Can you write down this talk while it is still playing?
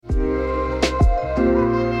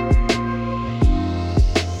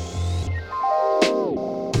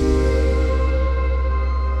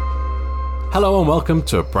Hello and welcome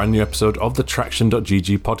to a brand new episode of the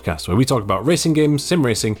Traction.gg podcast, where we talk about racing games, sim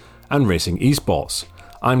racing, and racing esports.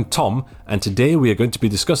 I'm Tom, and today we are going to be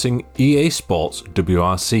discussing EA Sports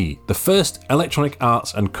WRC, the first Electronic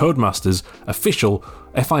Arts and Codemasters official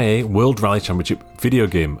FIA World Rally Championship video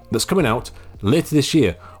game that's coming out later this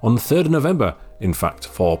year, on the 3rd of November, in fact,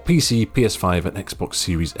 for PC, PS5 and Xbox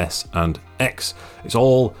Series S and X. It's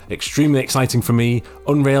all extremely exciting for me.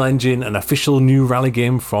 Unreal Engine, an official new rally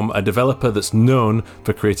game from a developer that's known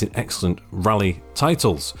for creating excellent rally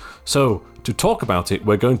titles. So, to talk about it,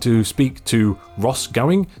 we're going to speak to Ross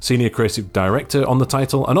Gowing, Senior Creative Director on the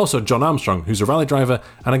title, and also John Armstrong, who's a rally driver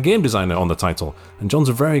and a game designer on the title. And John's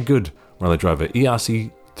a very good rally driver,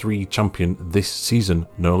 ERC3 champion this season,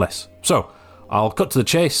 no less. So, I'll cut to the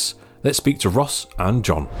chase. Let's speak to Ross and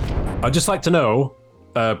John. I'd just like to know,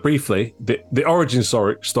 briefly, the origin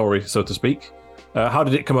story, so to speak. How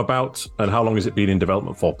did it come about, and how long has it been in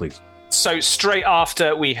development for, please? So straight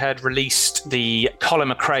after we had released the Colin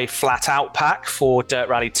McRae Flat Out pack for Dirt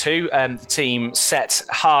Rally 2, the team set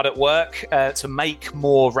hard at work to make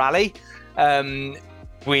more rally.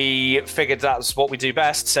 We figured that was what we do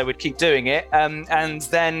best, so we'd keep doing it. And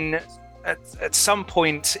then at some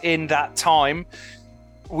point in that time,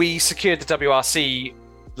 we secured the WRC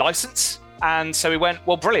license. And so we went,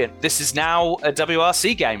 well, brilliant. This is now a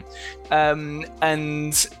WRC game.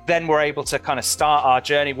 And then we're able to kind of start our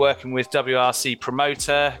journey working with WRC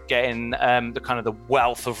promoter, getting the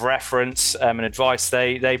wealth of reference and advice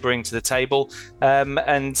they bring to the table, and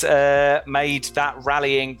made that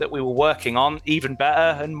rallying that we were working on even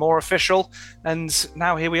better and more official. And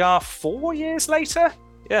now here we are 4 years later.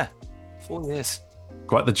 Yeah, 4 years.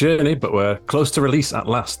 Quite the journey, but we're close to release at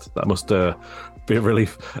last. That must be a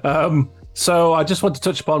relief. So I just want to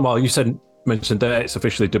touch upon, while you mentioned there, it's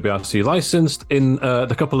officially WRC licensed. In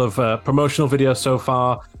the couple of promotional videos so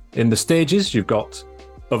far, in the stages, you've got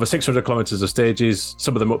over 600 kilometers of stages,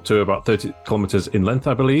 some of them up to about 30 kilometers in length,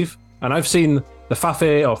 I believe. And I've seen the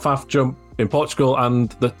FAFE or FAF jump in Portugal and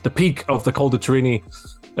the peak of the Col de Turini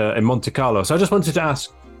in Monte Carlo. So I just wanted to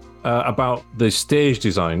ask about the stage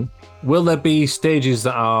design. Will there be stages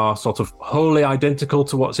that are sort of wholly identical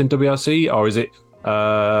to what's in WRC, or is it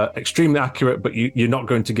extremely accurate, but you're not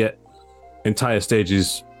going to get entire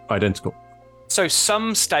stages identical? So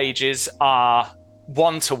some stages are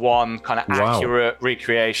one-to-one kind of accurate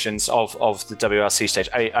recreations of the WRC stage.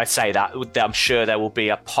 I say that, I'm sure there will be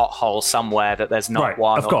a pothole somewhere that there's not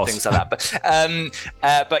one, or things like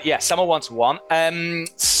that. But yeah, some are one-to-one.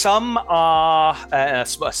 Some are a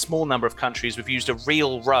small number of countries. We've used a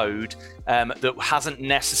real road that hasn't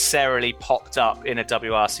necessarily popped up in a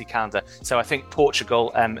WRC calendar. So I think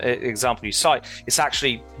Portugal, example you cite, it's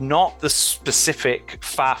actually not the specific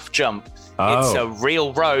FAF jump. It's a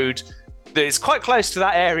real road that is quite close to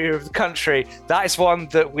that area of the country. That is one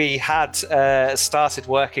that we had started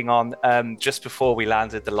working on just before we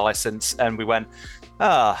landed the license, and we went,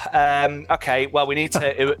 okay, well, we need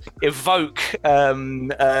to evoke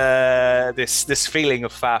this feeling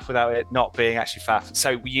of FAF without it not being actually FAF.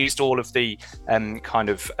 So we used all of the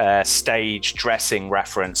stage dressing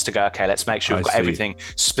reference to go, okay, let's make sure we've got everything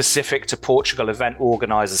specific to Portugal event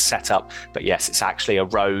organisers set up. But yes, it's actually a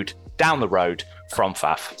road down the road from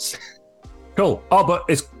FAF. Cool. But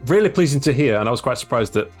it's really pleasing to hear, and I was quite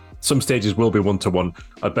surprised that some stages will be one-to-one,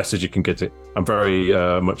 as best as you can get it. I'm very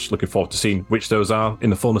much looking forward to seeing which those are in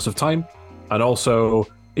the fullness of time. And also,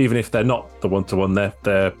 even if they're not the one-to-one,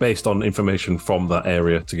 they're based on information from that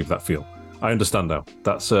area to give that feel. I understand now.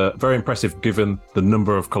 That's very impressive given the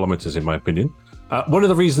number of kilometres, in my opinion. One of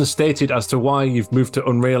the reasons stated as to why you've moved to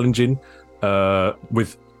Unreal Engine,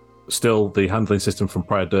 with still the handling system from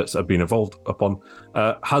prior Dirts that have been evolved upon,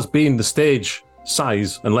 has been the stage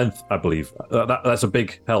size and length, I believe. That's a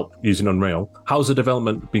big help using Unreal. How's the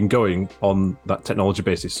development been going on that technology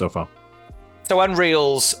basis so far? So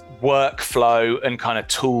Unreal's workflow and kind of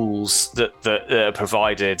tools that are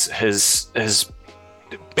provided has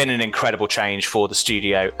been an incredible change for the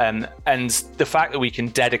studio. And the fact that we can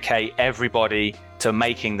dedicate everybody to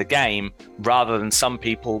making the game rather than some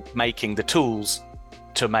people making the tools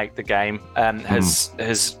to make the game has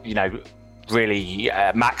really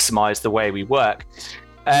maximized the way we work.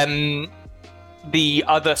 The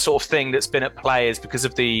other sort of thing that's been at play is because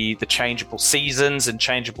of the changeable seasons and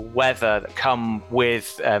changeable weather that come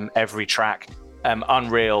with every track.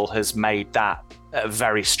 Unreal has made that a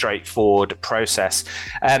very straightforward process.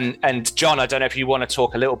 And John, I don't know if you want to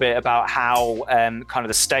talk a little bit about how kind of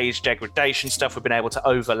the stage degradation stuff, we've been able to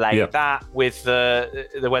overlay that with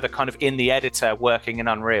the weather kind of in the editor working in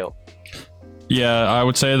Unreal. Yeah, I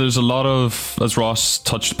would say there's a lot of, as Ross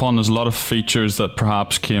touched upon, there's a lot of features that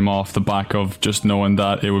perhaps came off the back of just knowing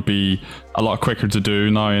that it would be a lot quicker to do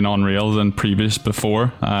now in Unreal than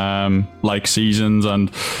before, like seasons,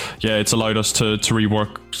 and yeah, it's allowed us to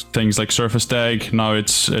rework things like Surface Deg. Now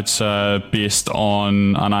it's based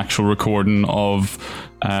on an actual recording of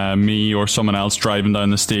me or someone else driving down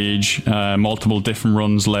the stage, multiple different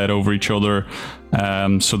runs led over each other,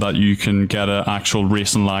 so that you can get an actual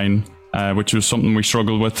racing line. Which was something we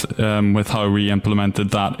struggled with how we implemented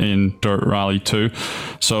that in Dirt Rally 2.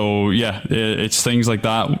 So yeah, it's things like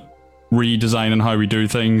that. Redesigning how we do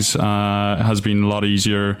things has been a lot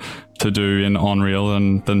easier to do in Unreal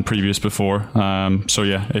than previous before. So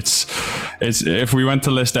yeah, it's if we went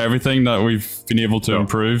to list everything that we've been able to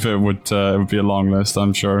improve, it would be a long list,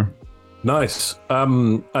 I'm sure. Nice.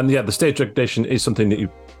 And yeah, the stage recognition is something that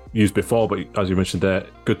you used before, but as you mentioned there,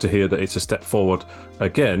 good to hear that it's a step forward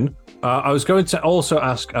again. I was going to also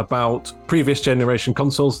ask about previous generation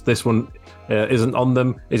consoles. This one isn't on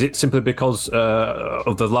them. Is it simply because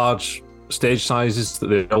of the large stage sizes that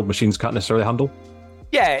the old machines can't necessarily handle?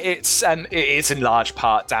 Yeah, it is in large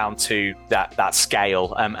part down to that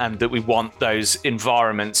scale, and that we want those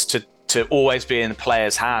environments to always be in the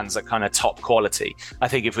player's hands at kind of top quality. I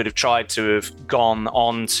think if we'd have tried to have gone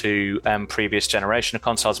on to previous generation of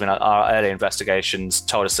consoles, I mean, our early investigations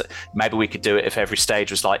told us that maybe we could do it if every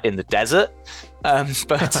stage was like in the desert.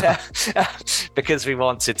 But because we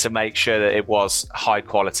wanted to make sure that it was high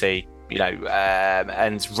quality,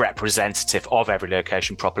 and representative of every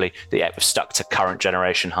location properly, that we've stuck to current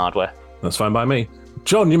generation hardware. That's fine by me.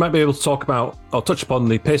 John, you might be able to talk about, or touch upon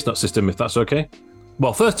the pace nut system, if that's okay.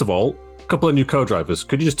 Well, first of all, a couple of new co-drivers.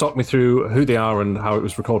 Could you just talk me through who they are and how it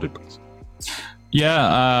was recorded, please?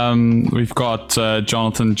 Yeah, we've got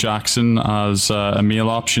Jonathan Jackson as a male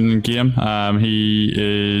option in game. He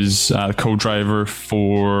is a co-driver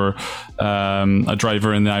for a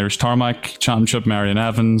driver in the Irish Tarmac Championship, Marion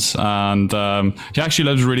Evans, and he actually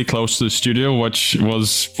lives really close to the studio, which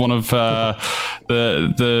was one of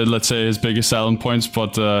the let's say his biggest selling points.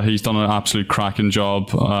 But he's done an absolute cracking job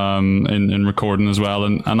in recording as well,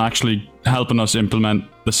 and actually helping us implement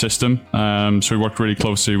the system. So we worked really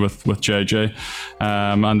closely with JJ,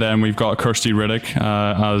 and then we've got Kirsty Riddick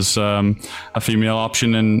as a female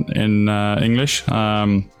option in English.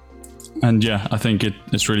 And yeah, I think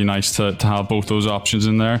it's really nice to have both those options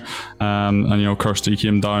in there. And Kirsty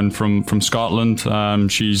came down from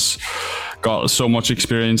Scotland. She's got so much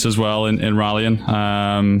experience as well in rallying,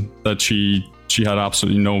 that she had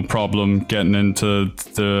absolutely no problem getting into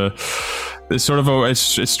it's sort of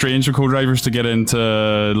it's strange for co-drivers to get into,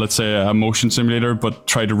 let's say, a motion simulator, but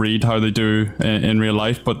try to read how they do in real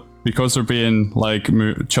life. But because they're being like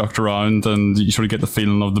chucked around, and you sort of get the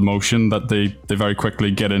feeling of the motion, that they very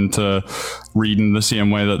quickly get into reading the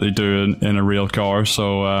same way that they do in a real car.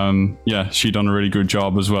 So yeah, she done a really good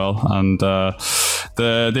job as well. And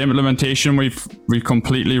the implementation, we've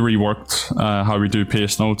completely reworked how we do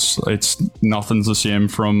pace notes. It's nothing's the same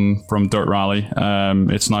from Dirt Rally.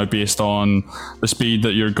 It's now based on the speed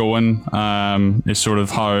that you're going, is sort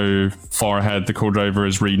of how far ahead the co-driver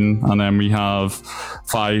is reading, and then we have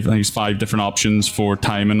five different options for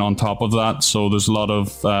timing on top of that. So there's a lot of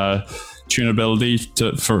tunability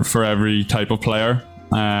for every type of player.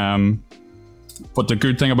 But the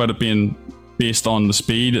good thing about it being based on the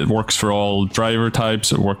speed, it works for all driver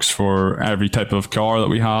types. It works for every type of car that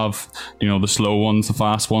we have, the slow ones, the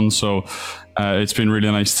fast ones. So it's been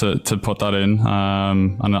really nice to put that in,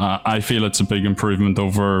 and I feel it's a big improvement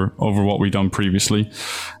over what we've done previously.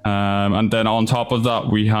 And then on top of that,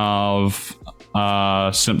 we have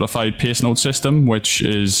a simplified pace note system, which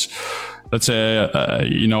is, let's say,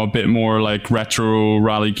 a bit more like retro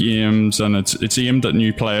rally games, and it's aimed at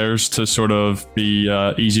new players to sort of be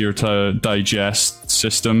easier to digest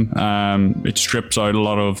system. It strips out a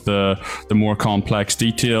lot of the more complex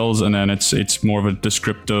details, and then it's more of a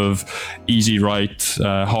descriptive, easy right,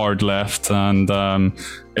 hard left, and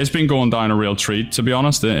it's been going down a real treat, to be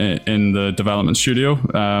honest, in the development studio.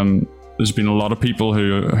 There's been a lot of people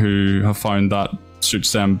who have found that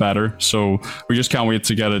suits them better, so we just can't wait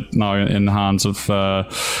to get it now in the hands of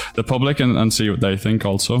the public and see what they think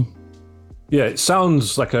also. Yeah, it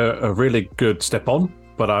sounds like a really good step on,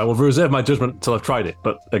 but I will reserve my judgment until I've tried it.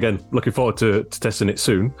 But again, looking forward to testing it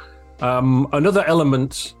soon. Another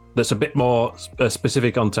element that's a bit more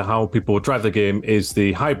specific onto how people drive the game is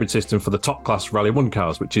the hybrid system for the top class Rally 1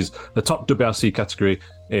 cars, which is the top WRC category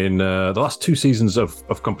in the last 2 seasons of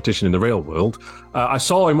competition in the real world. I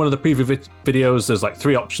saw in one of the preview videos there's like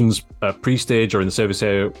 3 options, pre-stage or in the service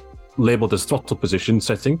area labelled as throttle position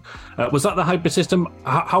setting. Was that the hybrid system?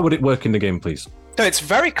 How would it work in the game, please? So it's a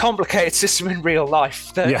very complicated system in real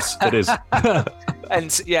life. Yes, it is.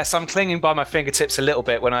 And yes, I'm clinging by my fingertips a little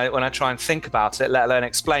bit when I try and think about it, let alone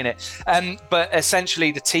explain it. But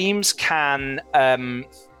essentially, the teams can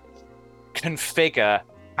configure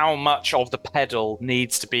how much of the pedal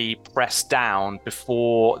needs to be pressed down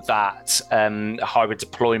before that electrical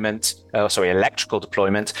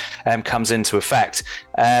deployment comes into effect.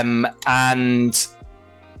 And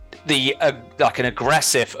the like an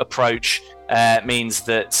aggressive approach means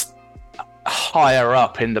that higher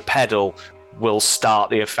up in the pedal will start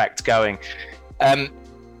the effect going.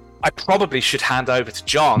 I probably should hand over to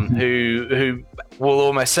John, who will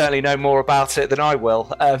almost certainly know more about it than I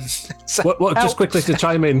will. Just quickly to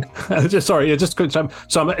chime in. just quickly chime.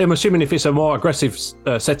 So I'm assuming if it's a more aggressive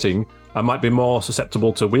setting, I might be more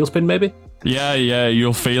susceptible to wheel spin, maybe. Yeah,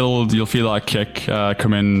 you'll feel that kick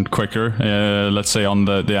come in quicker. Let's say on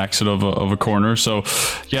the exit of a corner. So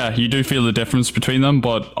yeah, you do feel the difference between them.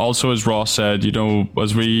 But also, as Ross said,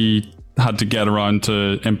 as we had to get around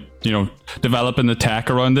to developing the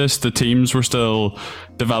tech around this, the teams were still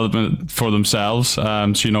developing for themselves.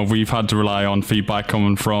 So we've had to rely on feedback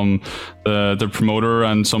coming from the promoter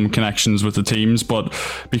and some connections with the teams. But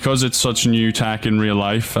because it's such new tech in real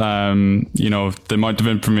life, the amount of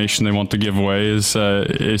information they want to give away is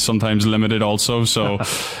sometimes limited also. So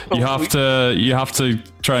you have to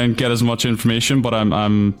try and get as much information. But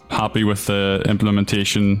I'm happy with the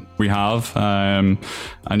implementation we have, and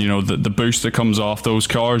the boost that comes off those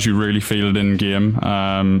cars, you really feel it in game.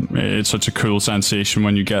 It's such a cool sensation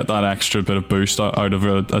when you get that extra bit of boost out of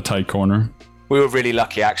a tight corner. We were really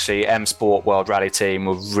lucky, actually. M Sport World Rally team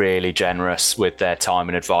were really generous with their time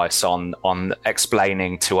and advice on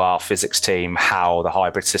explaining to our physics team how the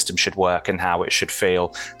hybrid system should work and how it should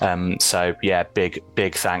feel. So yeah,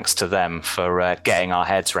 big thanks to them for getting our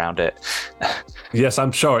heads around it. Yes,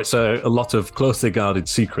 I'm sure it's a lot of closely guarded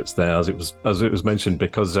secrets there, as it was mentioned,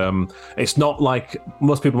 because it's not like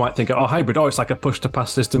most people might think, hybrid, it's like a push to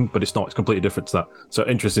pass system, but it's not. It's completely different to that. So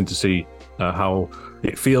interesting to see how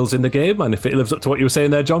it feels in the game, and if it lives up to what you were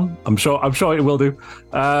saying there, John. I'm sure it will do.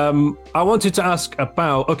 I wanted to ask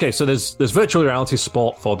about, so there's virtual reality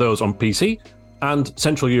sport for those on PC and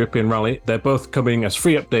Central European Rally. They're both coming as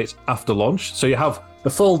free updates after launch. So you have the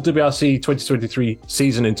full WRC 2023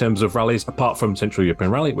 season in terms of rallies, apart from Central European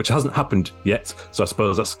Rally, which hasn't happened yet. So I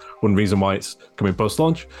suppose that's one reason why it's coming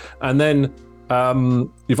post-launch. And then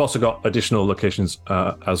you've also got additional locations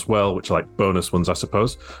as well, which are like bonus ones, I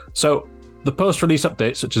suppose. So the post-release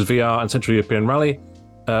updates, such as VR and Central European Rally,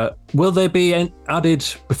 will they be added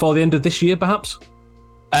before the end of this year, perhaps?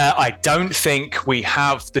 I don't think we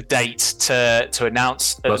have the date to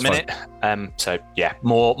announce at the minute. So yeah,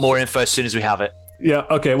 more info as soon as we have it. Yeah,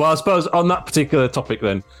 okay. Well, I suppose on that particular topic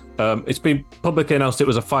then, it's been publicly announced it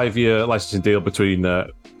was a 5-year licensing deal between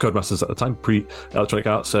Codemasters at the time, pre-Electronic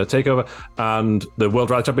Arts takeover, and the World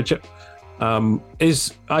Rally Championship. Are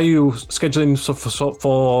you scheduling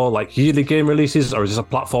for like yearly game releases, or is this a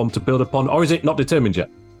platform to build upon, or is it not determined yet?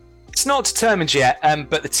 It's not determined yet,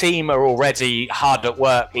 but the team are already hard at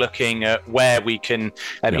work looking at where we can,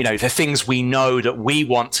 the things we know that we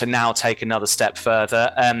want to now take another step further.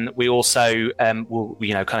 We also will,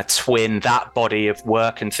 kind of twin that body of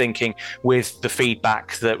work and thinking with the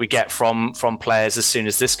feedback that we get from players as soon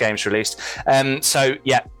as this game's released.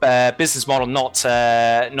 Business model not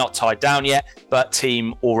tied down yet, but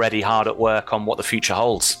team already hard at work on what the future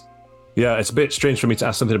holds. Yeah, it's a bit strange for me to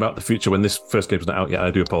ask something about the future when this first game's not out yet.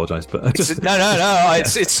 I do apologise, but no.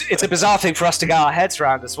 It's a bizarre thing for us to get our heads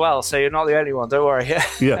around as well. So you're not the only one. Don't worry.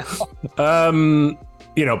 Yeah.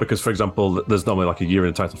 Because for example, there's normally like a year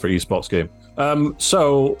in the title for an esports game.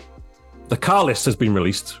 So the car list has been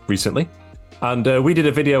released recently, and we did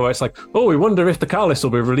a video where it's like, we wonder if the car list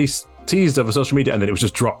will be teased over social media, and then it was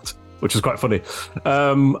just dropped, which was quite funny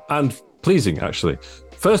and pleasing actually.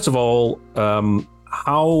 First of all,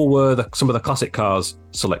 how were some of the classic cars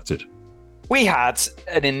selected? We had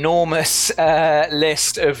an enormous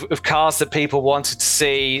list of cars that people wanted to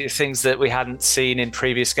see, things that we hadn't seen in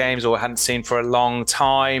previous games or hadn't seen for a long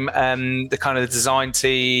time. The kind of the design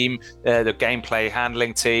team, the gameplay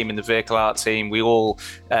handling team, and the vehicle art team, we all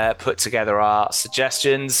put together our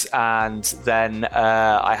suggestions, and then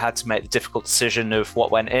I had to make the difficult decision of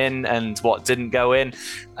what went in and what didn't go in.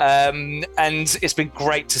 And it's been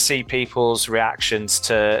great to see people's reactions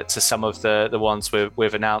to some of the ones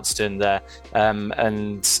we've announced in there.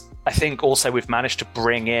 And I think also we've managed to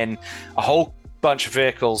bring in a whole bunch of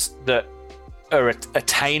vehicles that are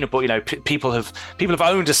attainable. People have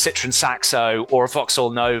owned a Citroen Saxo or a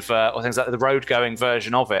Vauxhall Nova or things like the road going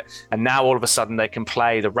version of it, and now all of a sudden they can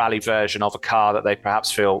play the rally version of a car that they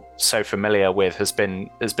perhaps feel so familiar with. Has been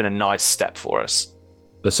a nice step for us.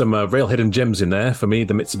 There's some real hidden gems in there for me.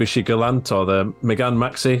 The Mitsubishi Galant or the Megane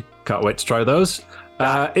Maxi. Can't wait to try those.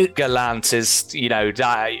 Galant is,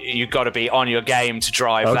 you've got to be on your game to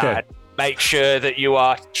drive that. Make sure that you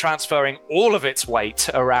are transferring all of its weight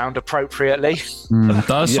around appropriately.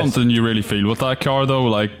 That's something you really feel with that car, though.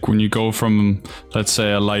 Like when you go from, let's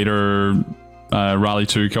say, a lighter Rally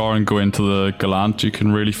 2 car and go into the Galant, you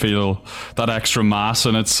can really feel that extra mass.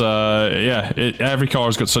 And it's, every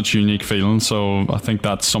car's got such a unique feeling. So I think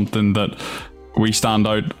that's something that we stand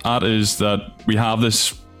out at, is that we have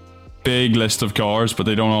this big list of cars, but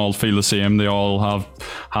they don't all feel the same. They all have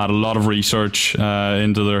had a lot of research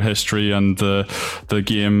into their history, and the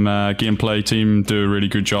gameplay team do a really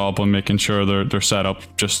good job on making sure they're set up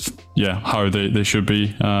just how they should be.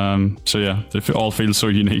 They all feel so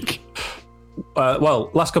unique.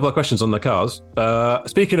 Last couple of questions on the cars.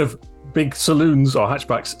 Speaking of big saloons or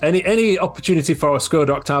hatchbacks, any opportunity for a Skoda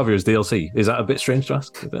Octavia as DLC? Is that a bit strange to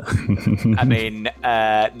ask? I mean,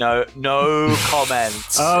 no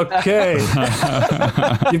comment. Okay.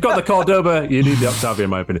 You've got the Cordoba, you need the Octavia in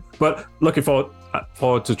my opinion. But looking forward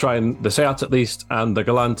to trying the Seat at least, and the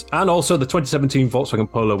Galant, and also the 2017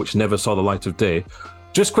 Volkswagen Polo, which never saw the light of day.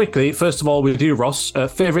 Just quickly, first of all, with you, Ross,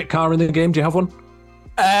 favourite car in the game, do you have one?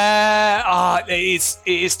 It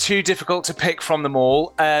is too difficult to pick from them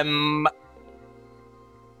all. There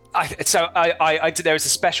is a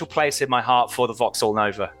special place in my heart for the Vauxhall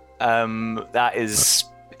Nova. That is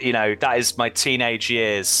my teenage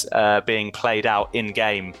years being played out in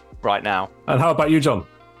game right now. And how about you, John?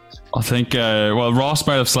 I think, Ross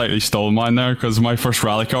might have slightly stolen mine there, because my first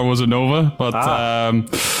rally car was a Nova, but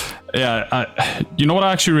you know what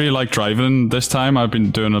I actually really like driving this time? I've been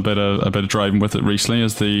doing a bit of driving with it recently,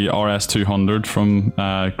 is the RS200 from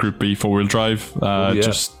Group B 4-wheel drive.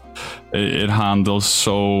 Just it handles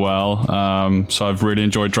so well, so I've really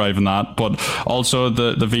enjoyed driving that. But also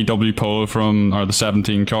the VW Polo or the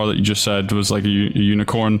 17 car that you just said was like a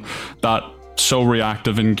unicorn. That so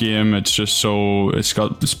reactive in game.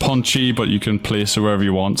 It's punchy, but you can place it wherever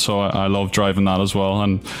you want. So I love driving that as well.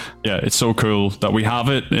 And it's so cool that we have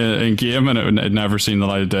it in game, and it never seen the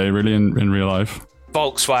light of day really in real life.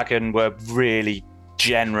 Volkswagen were really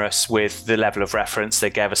generous with the level of reference they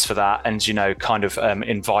gave us for that, and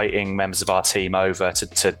inviting members of our team over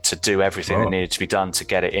to do everything that needed to be done to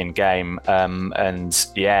get it in game.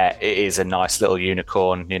 It is a nice little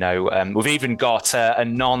unicorn. We've even got a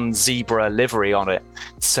non-zebra livery on it.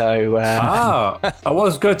 So I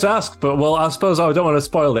was going to ask, but I suppose I don't want to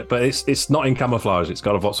spoil it, but it's not in camouflage. It's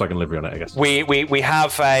got a Volkswagen livery on it, I guess. We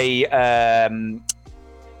have a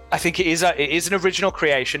I think it is an original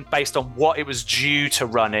creation based on what it was due to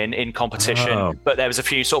run in competition, but there was a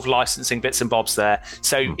few sort of licensing bits and bobs there.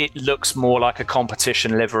 So it looks more like a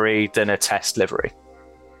competition livery than a test livery.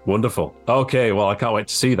 Wonderful. Okay, well, I can't wait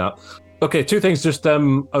to see that. Okay, two things. Just I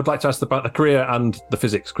would like to ask about the career and the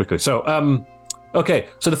physics quickly. So,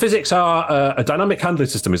 so the physics are a dynamic handling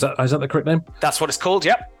system. Is that the correct name? That's what it's called.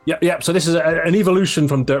 Yep. Yep. So this is an evolution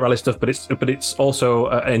from Dirt Rally stuff, but it's also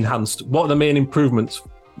enhanced. What are the main improvements,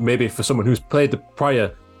 maybe for someone who's played the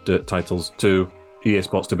prior Dirt titles, to EA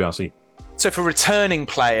Sports WRC? So for returning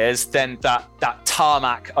players, then that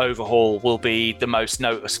tarmac overhaul will be the most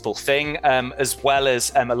noticeable thing, as well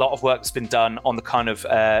as a lot of work that's been done on the kind of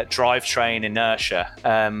drivetrain inertia.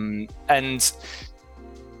 And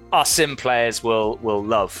our sim players will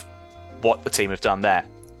love what the team have done there.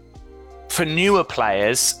 For newer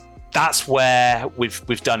players, that's where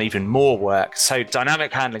we've done even more work. So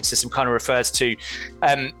dynamic handling system kind of refers to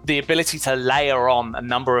the ability to layer on a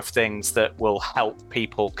number of things that will help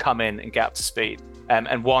people come in and get up to speed.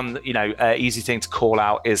 And one, easy thing to call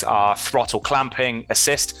out is our throttle clamping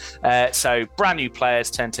assist. So brand new players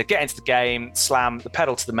tend to get into the game, slam the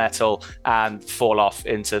pedal to the metal, and fall off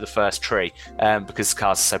into the first tree because the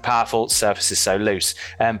cars are so powerful, the surface is so loose.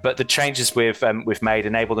 But the changes we've made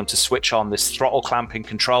enable them to switch on this throttle clamping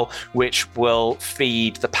control, which will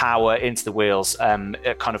feed the power into the wheels, kind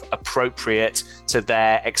of appropriate to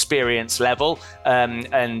their experience level,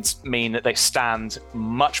 and mean that they stand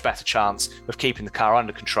much better chance of keeping the car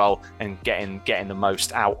under control and getting the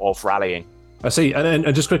most out of rallying. I see.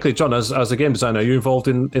 And just quickly, John, as a game designer, are you involved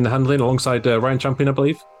in the handling alongside Ryan Champion, I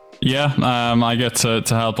believe? Yeah, I get to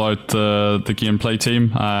help out the gameplay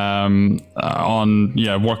team on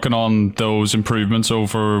working on those improvements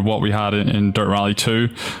over what we had in Dirt Rally 2.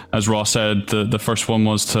 As Ross said, the first one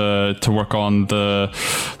was to work on the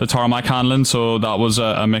tarmac handling. So that was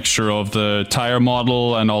a mixture of the tire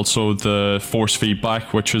model and also the force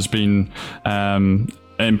feedback, which has been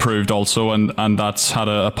improved also, and that's had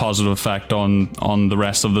a positive effect on the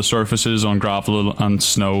rest of the surfaces, on gravel and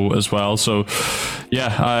snow as well. So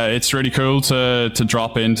it's really cool to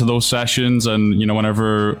drop into those sessions, and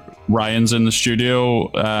whenever Ryan's in the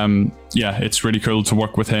studio, it's really cool to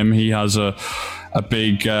work with him. He has a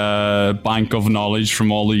big bank of knowledge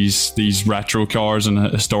from all these retro cars and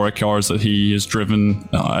historic cars that he has driven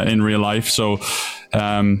in real life. So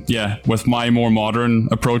with my more modern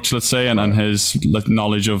approach, let's say, and his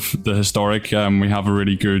knowledge of the historic, we have a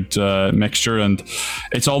really good mixture. And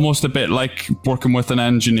it's almost a bit like working with an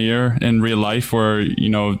engineer in real life, where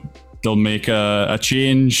they'll make a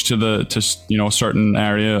change to a certain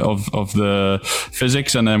area of the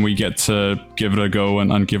physics, and then we get to give it a go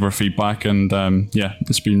and give our feedback. And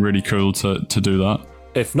it's been really cool to do that.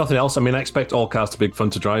 If nothing else, I expect all cars to be fun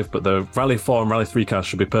to drive, but the Rally 4 and Rally 3 cars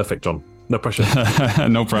should be perfect, John. No pressure.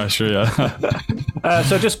 No pressure, yeah.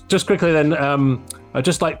 So just quickly then, I'd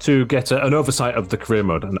just like to get an oversight of the career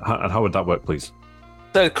mode, and how would that work, please?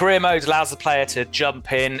 So the career mode allows the player to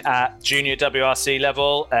jump in at junior WRC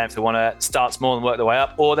level if they want to start small and work their way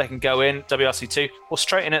up, or they can go in WRC 2 or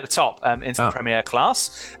straight in at the top into the Premier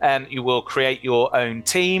class. You will create your own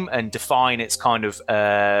team and define its kind of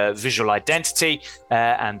visual identity,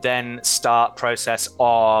 and then start process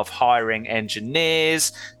of hiring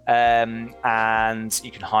engineers. And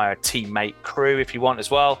you can hire a teammate crew if you want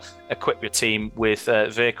as well. Equip your team with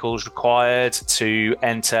vehicles required to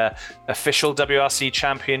enter official WRC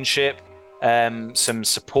championship, some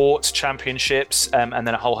support championships, and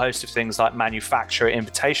then a whole host of things like manufacturer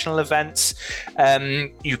invitational events.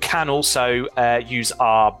 You can also use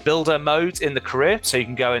our builder mode in the career. So you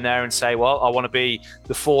can go in there and say, well, I want to be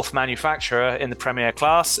the 4th manufacturer in the Premier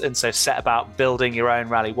class. And so set about building your own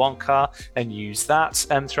Rally 1 car and use that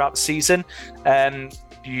throughout the season.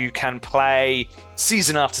 You can play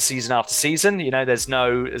season after season after season. There's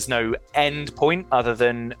no end point other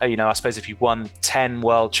than I suppose if you won 10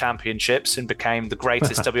 world championships and became the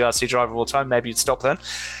greatest WRC driver of all time, maybe you'd stop then.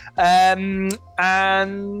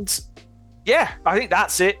 And yeah, I think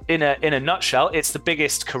that's it in a nutshell. It's the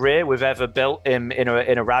biggest career we've ever built in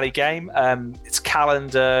a rally game. It's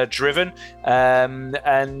calendar driven, I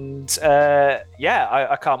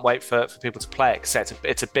can't wait for people to play it, because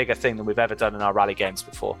it's a bigger thing than we've ever done in our rally games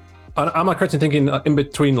before. Am I correct in thinking in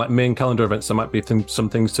between main calendar events there might be some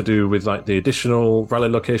things to do with the additional rally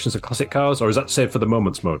locations of classic cars, or is that saved for the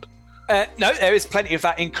moments mode? No, there is plenty of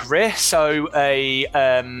that in career. So you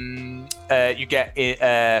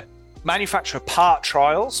get manufacturer part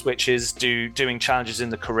trials, which is doing challenges in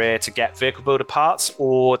the career to get vehicle builder parts,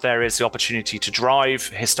 or there is the opportunity to drive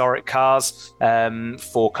historic cars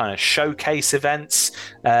for kind of showcase events,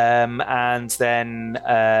 and then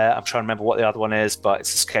I'm trying to remember what the other one is, but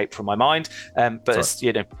it's escaped from my mind. But it's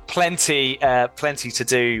plenty to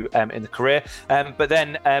do in the career. But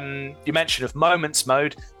then you mentioned of moments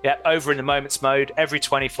mode. Yeah, over in the moments mode, every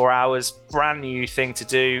 24 hours, brand new thing to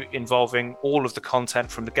do involving all of the content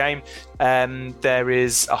from the game. There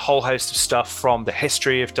is a whole host of stuff from the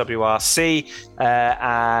history of WRC,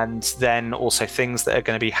 and then also things that are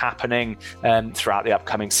going to be happening throughout the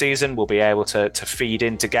upcoming season. We'll be able to feed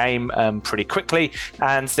into game pretty quickly.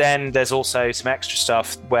 And then there's also some extra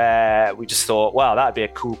stuff where we just thought, wow, that'd be a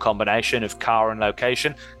cool combination of car and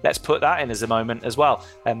location. Let's put that in as a moment as well.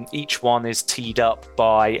 Each one is teed up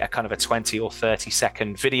by a kind of a 20 or 30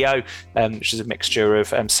 second video, which is a mixture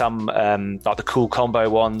of some like the cool combo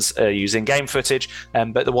ones using game footage,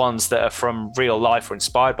 but the ones that are from real life or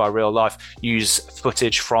inspired by real life use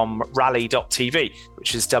footage from rally.tv,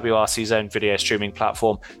 which is WRC's own video streaming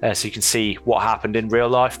platform, so you can see what happened in real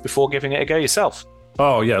life before giving it a go yourself.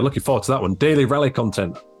 Oh yeah, looking forward to that one. Daily rally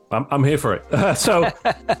content. I'm here for it. So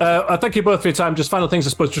thank you both for your time. Just final things,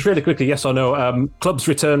 I suppose, just really quickly, yes or no. Clubs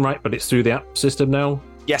return, right, but it's through the app system now?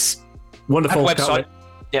 Yes. Wonderful. And website.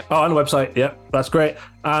 Yep. Oh, on the website. Yep, that's great.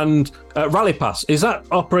 And Rally Pass, is that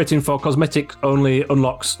operating for cosmetic only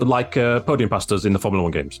unlocks like Podium Pass does in the Formula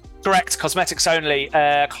 1 games? Correct. Cosmetics only,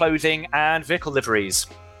 clothing and vehicle liveries.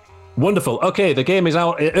 Wonderful. Okay, the game is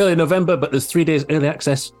out early November, but there's 3 days early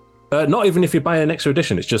access. Not even if you buy an extra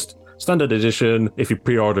edition, it's just standard edition. If you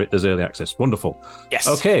pre-order it, there's early access. Wonderful. Yes.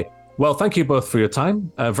 Okay. Well, thank you both for your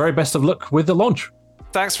time. Very best of luck with the launch.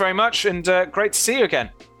 Thanks very much, and great to see you again.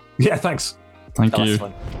 Yeah, thanks. Thank you.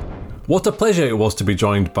 What a pleasure it was to be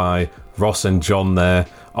joined by Ross and John there.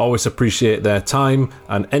 I always appreciate their time,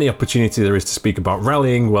 and any opportunity there is to speak about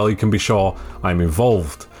rallying, well, you can be sure I'm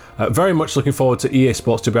involved. Very much looking forward to EA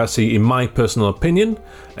Sports WRC in my personal opinion.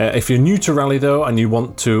 If you're new to Rally though and you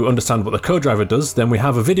want to understand what the co-driver does, then we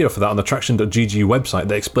have a video for that on the Traction.gg website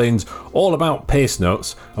that explains all about pace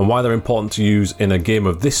notes and why they're important to use in a game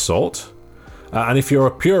of this sort. And if you're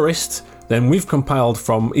a purist, then we've compiled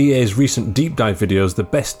from EA's recent deep dive videos the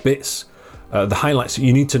best bits, the highlights that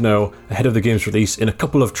you need to know ahead of the game's release in a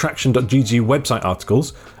couple of Traction.gg website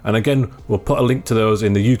articles. And again, we'll put a link to those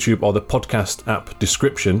in the YouTube or the podcast app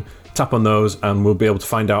description. Tap on those and we'll be able to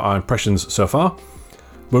find out our impressions so far.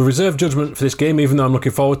 We'll reserve judgment for this game, even though I'm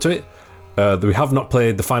looking forward to it. We have not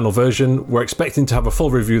played the final version. We're expecting to have a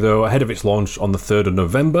full review though ahead of its launch on the 3rd of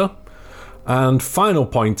November. And final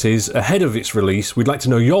point is, ahead of its release, we'd like to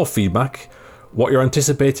know your feedback. What you're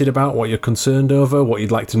anticipated about, what you're concerned over, what you'd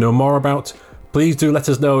like to know more about. Please do let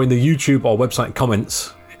us know in the YouTube or website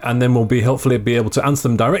comments, and then we'll hopefully be able to answer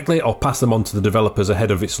them directly or pass them on to the developers ahead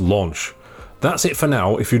of its launch. That's it for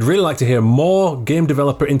now. If you'd really like to hear more game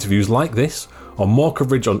developer interviews like this, or more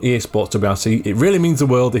coverage on EA Sports WRC, it really means the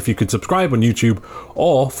world if you could subscribe on YouTube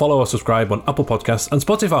or follow or subscribe on Apple Podcasts and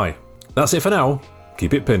Spotify. That's it for now.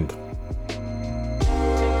 Keep it pinned.